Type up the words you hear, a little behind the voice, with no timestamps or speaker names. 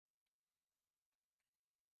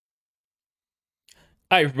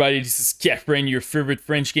Hi everybody, this is Saphirre, your favorite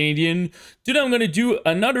French Canadian. Today I'm going to do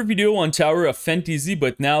another video on Tower of Fantasy,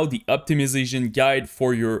 but now the optimization guide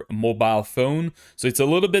for your mobile phone. So it's a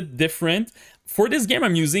little bit different. For this game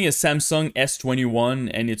I'm using a Samsung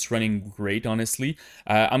S21 and it's running great, honestly.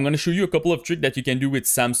 I'm going to show you a couple of tricks that you can do with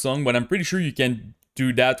Samsung, but I'm pretty sure you can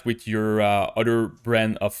do that with your other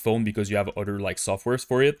brand of phone because you have other like softwares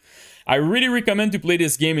for it. I really recommend to play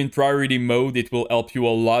this game in priority mode. It will help you a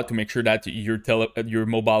lot to make sure that your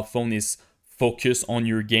mobile phone is focused on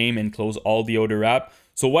your game and close all the other apps.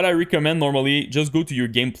 So what I recommend normally, just go to your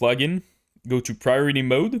game plugin, go to priority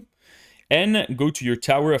mode, and go to your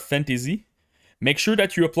Tower of Fantasy. Make sure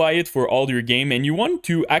that you apply it for all your game, and you want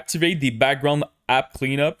to activate the background app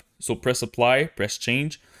cleanup. So press apply, press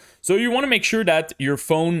change. So you want to make sure that your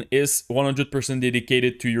phone is 100%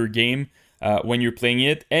 dedicated to your game when you're playing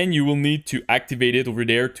it, and you will need to activate it over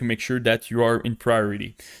there to make sure that you are in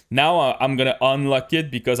priority. Now I'm going to unlock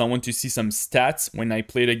it because I want to see some stats when I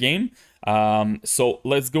play the game. So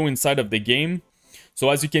let's go inside of the game.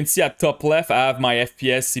 So as you can see at top left, I have my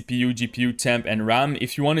FPS, CPU, GPU, temp, and RAM.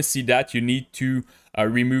 If you want to see that, you need to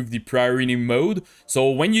remove the priority mode.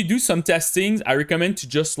 So when you do some testings, I recommend to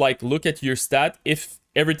just like look at your stat. If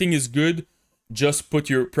everything is good, just put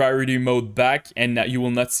your priority mode back and you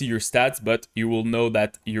will not see your stats, but you will know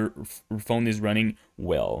that your phone is running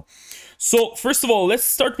well. So first of all, let's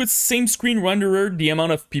start with same screen renderer, the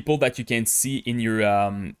amount of people that you can see in your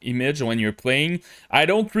image when you're playing. I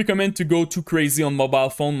don't recommend to go too crazy on mobile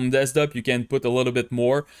phone. On desktop, you can put a little bit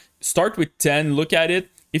more. Start with 10, look at it.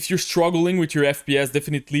 If you're struggling with your FPS,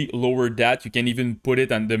 definitely lower that. You can even put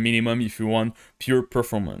it on the minimum if you want pure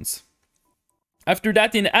performance. After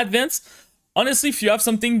that, in advanced, honestly, if you have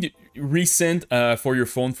something recent for your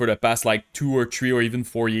phone for the past like 2 or 3 or even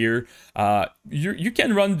 4 years, you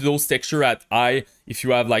can run those textures at high if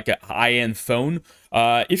you have like a high-end phone.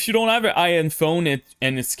 If you don't have a high-end phone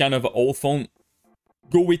and it's kind of an old phone,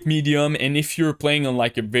 go with medium. And if you're playing on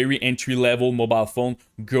like a very entry-level mobile phone,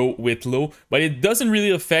 go with low. But it doesn't really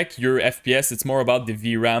affect your FPS. It's more about the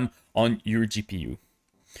VRAM on your GPU.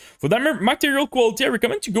 For that material quality, I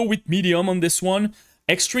recommend to go with medium on this one.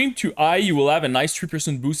 Extreme to high, you will have a nice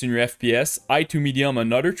 3% boost in your FPS. High to medium,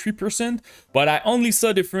 another 3%. But I only saw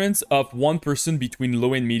a difference of 1% between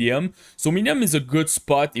low and medium. So medium is a good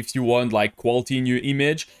spot if you want like quality in your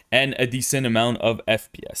image and a decent amount of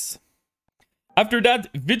FPS. After that,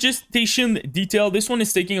 Vegetation Detail. This one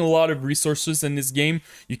is taking a lot of resources in this game.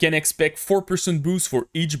 You can expect 4% boost for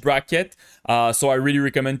each bracket. So I really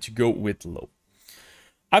recommend to go with low.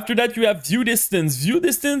 After that, you have view distance. View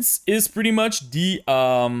distance is pretty much the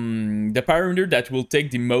parameter that will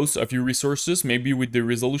take the most of your resources, maybe with the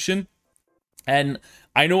resolution. And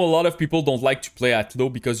I know a lot of people don't like to play at low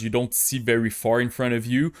because you don't see very far in front of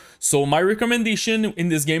you. So my recommendation in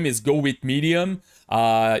this game is go with medium.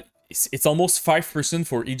 It's almost 5%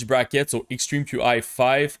 for each bracket. So extreme to high,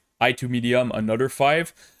 5. High to medium, another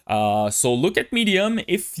 5. So look at medium.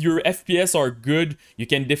 If your FPS are good, you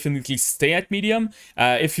can definitely stay at medium.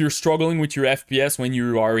 If you're struggling with your FPS when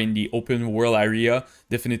you are in the open world area,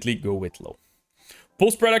 definitely go with low.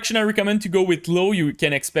 Post-production, I recommend to go with low. You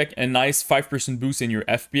can expect a nice 5% boost in your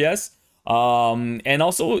FPS. And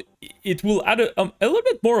also, it will add a little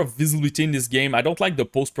bit more of visibility in this game. I don't like the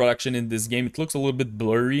post-production in this game. It looks a little bit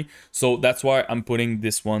blurry. So that's why I'm putting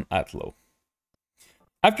this one at low.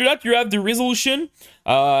 After that, you have the resolution.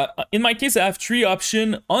 In my case, I have 3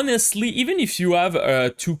 options. Honestly, even if you have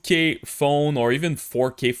a 2K phone or even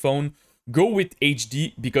 4K phone, go with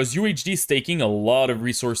HD because UHD is taking a lot of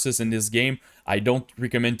resources in this game. I don't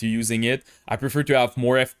recommend to using it. I prefer to have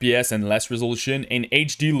more FPS and less resolution, and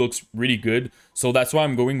HD looks really good. So that's why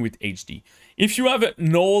I'm going with HD. If you have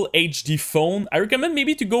an old HD phone, I recommend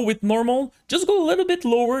maybe to go with normal. Just go a little bit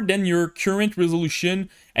lower than your current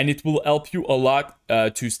resolution, and it will help you a lot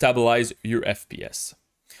to stabilize your FPS.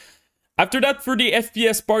 After that, for the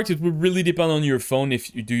FPS part, it will really depend on your phone.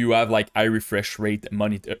 If you have like high refresh rate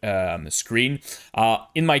monitor screen.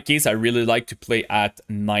 In my case, I really like to play at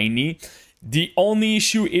 90. The only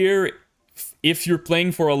issue here, if you're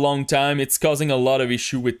playing for a long time, it's causing a lot of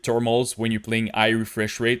issue with thermals when you're playing high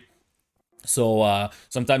refresh rate. So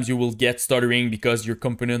sometimes you will get stuttering because your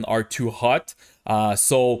components are too hot.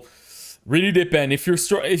 So really depend. If you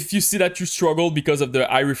see that you struggle because of the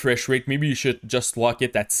high refresh rate, maybe you should just lock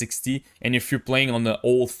it at 60. And if you're playing on the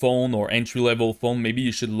old phone or entry-level phone, maybe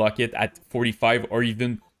you should lock it at 45 or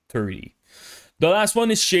even 30. The last one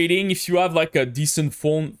is shading. If you have like a decent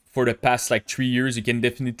phone for the past like 3 years, you can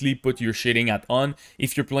definitely put your shading at on.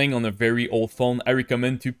 If you're playing on a very old phone, I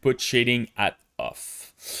recommend to put shading at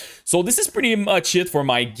off. So this is pretty much it for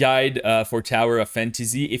my guide for Tower of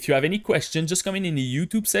Fantasy. If you have any questions, just comment in the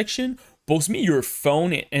YouTube section. Post me your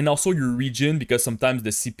phone and also your region, because sometimes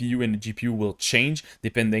the CPU and the GPU will change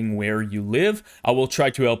depending where you live. I will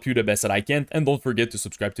try to help you the best that I can, and don't forget to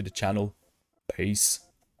subscribe to the channel. Peace.